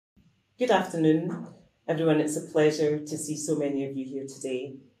Good afternoon, everyone. It's a pleasure to see so many of you here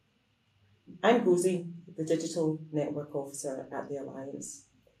today. I'm Gozie, the Digital Network Officer at the Alliance,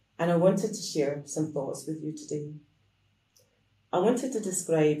 and I wanted to share some thoughts with you today. I wanted to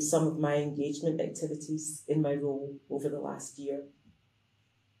describe some of my engagement activities in my role over the last year.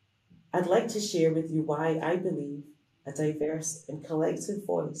 I'd like to share with you why I believe a diverse and collective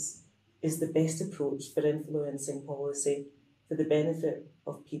voice is the best approach for influencing policy for the benefit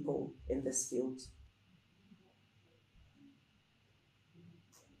of people in this field.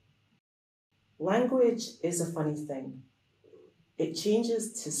 Language is a funny thing. It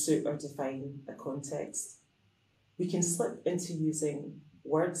changes to suit or define a context. We can slip into using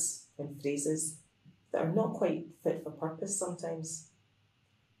words and phrases that are not quite fit for purpose sometimes.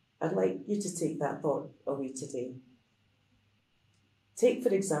 I'd like you to take that thought away today. Take,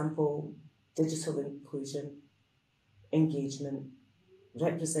 for example, digital inclusion, engagement,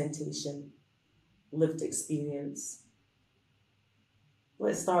 representation, lived experience.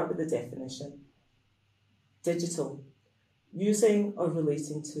 Let's start with the definition. Digital, using or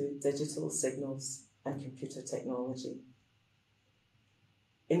relating to digital signals and computer technology.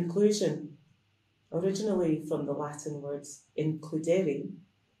 Inclusion, originally from the Latin words includere,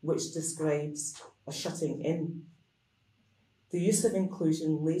 which describes a shutting in. The use of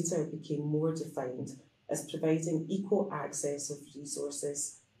inclusion later became more defined as providing equal access of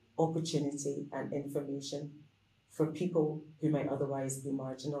resources, opportunity, and information for people who might otherwise be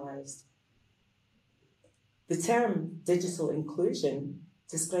marginalised. The term digital inclusion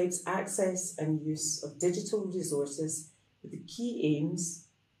describes access and use of digital resources with the key aims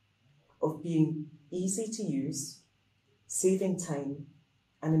of being easy to use, saving time,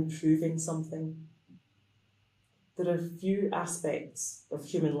 and improving something. There are few aspects of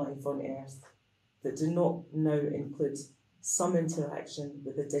human life on Earth that do not now include some interaction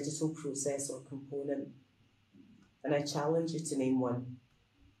with a digital process or component, and I challenge you to name one.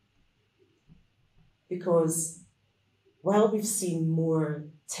 Because while we've seen more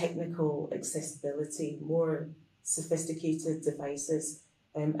technical accessibility, more sophisticated devices,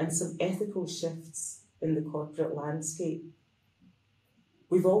 and some ethical shifts in the corporate landscape,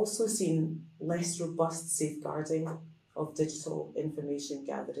 we've also seen less robust safeguarding of digital information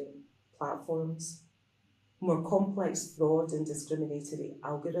gathering platforms, more complex fraud and discriminatory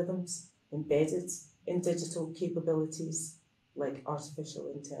algorithms embedded in digital capabilities like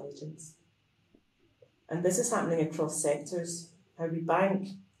artificial intelligence. And this is happening across sectors, how we bank,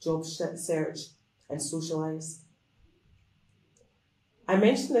 job search, and socialise. I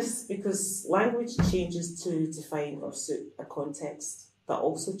mention this because language changes to define or suit a context that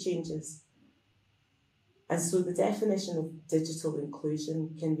also changes. And so the definition of digital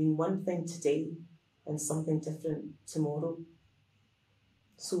inclusion can mean one thing today and something different tomorrow.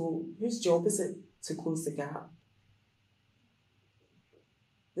 So whose job is it to close the gap?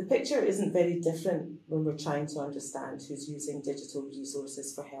 The picture isn't very different when we're trying to understand who's using digital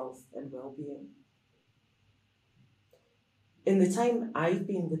resources for health and well-being. In the time I've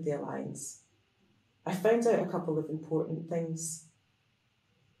been with the Alliance, I found out a couple of important things.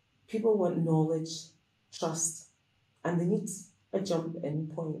 People want knowledge, trust, and they need a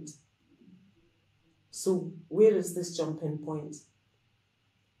jump-in point. So where is this jump-in point?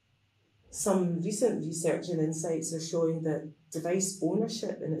 Some recent research and insights are showing that device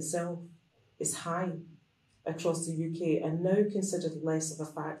ownership in itself is high across the UK and now considered less of a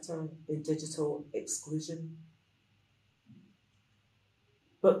factor in digital exclusion.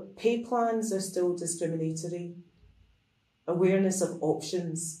 But pay plans are still discriminatory. Awareness of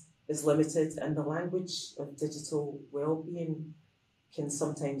options is limited, and the language of digital well-being can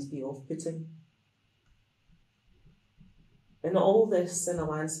sometimes be off-putting. And all this in a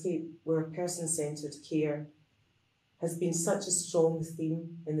landscape where person-centred care has been such a strong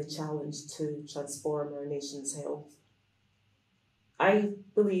theme in the challenge to transform our nation's health. I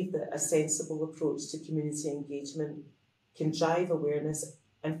believe that a sensible approach to community engagement can drive awareness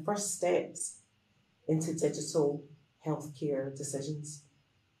and first steps into digital healthcare decisions.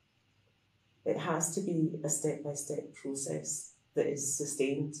 It has to be a step-by-step process that is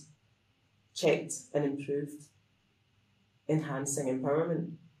sustained, checked and improved, enhancing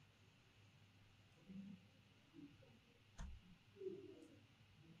empowerment.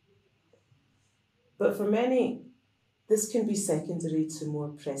 But for many, this can be secondary to more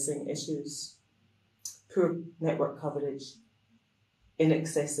pressing issues: poor network coverage,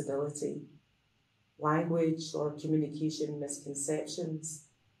 inaccessibility, language or communication misconceptions,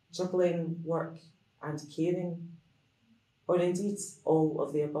 juggling work and caring, or indeed all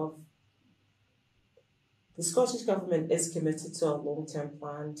of the above. The Scottish Government is committed to a long-term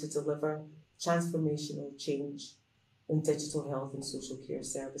plan to deliver transformational change in digital health and social care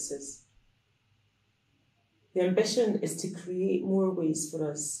services. The ambition is to create more ways for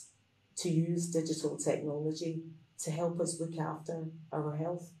us to use digital technology to help us look after our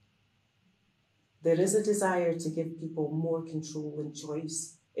health. There is a desire to give people more control and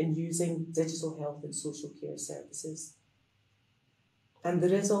choice in using digital health and social care services. And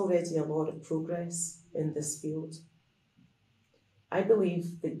there is already a lot of progress in this field. I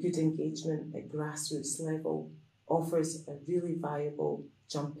believe that good engagement at grassroots level offers a really viable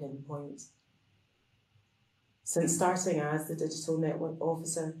jump-in point. Since starting as the Digital Network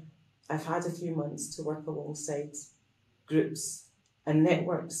Officer, I've had a few months to work alongside groups and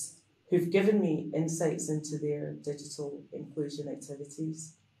networks who've given me insights into their digital inclusion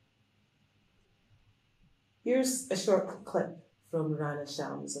activities. Here's a short clip from Rana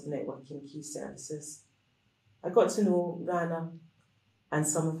Shams of Networking Key Services. I got to know Rana and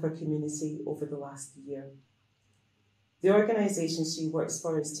some of her community over the last year. The organisation she works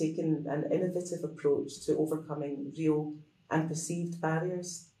for has taken an innovative approach to overcoming real and perceived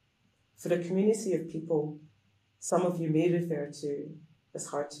barriers for a community of people some of you may refer to as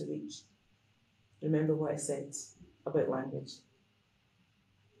hard to reach. Remember what I said about language.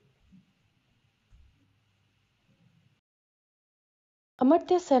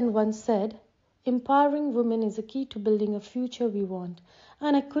 Amartya Sen once said, "Empowering women is a key to building a future we want,"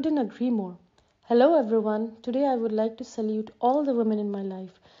 and I couldn't agree more. Hello everyone, today I would like to salute all the women in my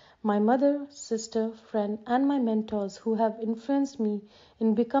life, my mother, sister, friend and my mentors who have influenced me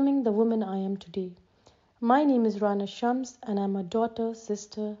in becoming the woman I am today. My name is Rana Shams and I'm a daughter,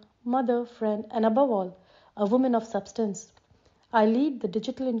 sister, mother, friend and above all, a woman of substance. I lead the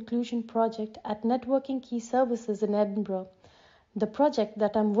Digital Inclusion Project at Networking Key Services in Edinburgh. The project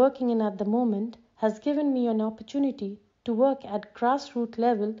that I'm working in at the moment has given me an opportunity to work at grassroots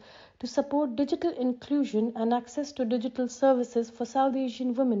level to support digital inclusion and access to digital services for South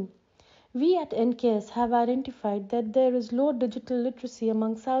Asian women. We at NKS have identified that there is low digital literacy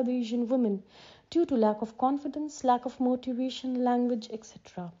among South Asian women due to lack of confidence, lack of motivation, language,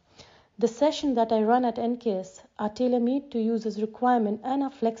 etc. The sessions that I run at NKS are tailor-made to users' requirement and are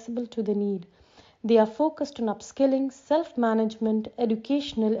flexible to the need. They are focused on upskilling, self-management,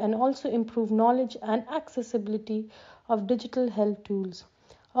 educational and also improve knowledge and accessibility of digital health tools.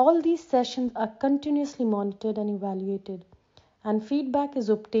 All these sessions are continuously monitored and evaluated, and feedback is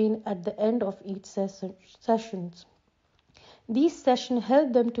obtained at the end of each sessions. These sessions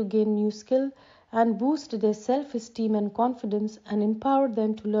help them to gain new skill and boost their self-esteem and confidence and empower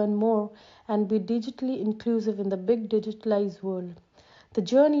them to learn more and be digitally inclusive in the big digitalized world. The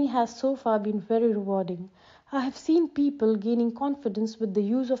journey has so far been very rewarding. I have seen people gaining confidence with the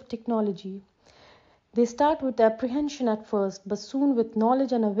use of technology. They start with apprehension at first, but soon with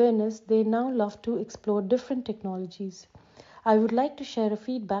knowledge and awareness, they now love to explore different technologies. I would like to share a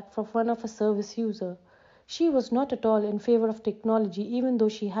feedback from one of a service user. She was not at all in favor of technology even though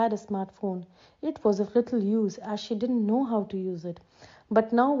she had a smartphone. It was of little use as she didn't know how to use it.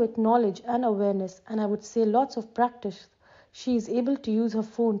 But now with knowledge and awareness, and I would say lots of practice, she is able to use her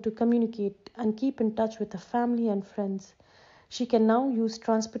phone to communicate and keep in touch with her family and friends. She can now use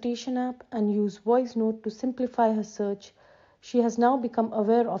transportation app and use voice note to simplify her search. She has now become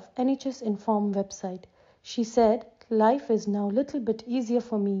aware of NHS Inform website. She said, "Life is now a little bit easier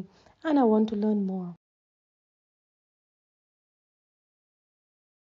for me and I want to learn more."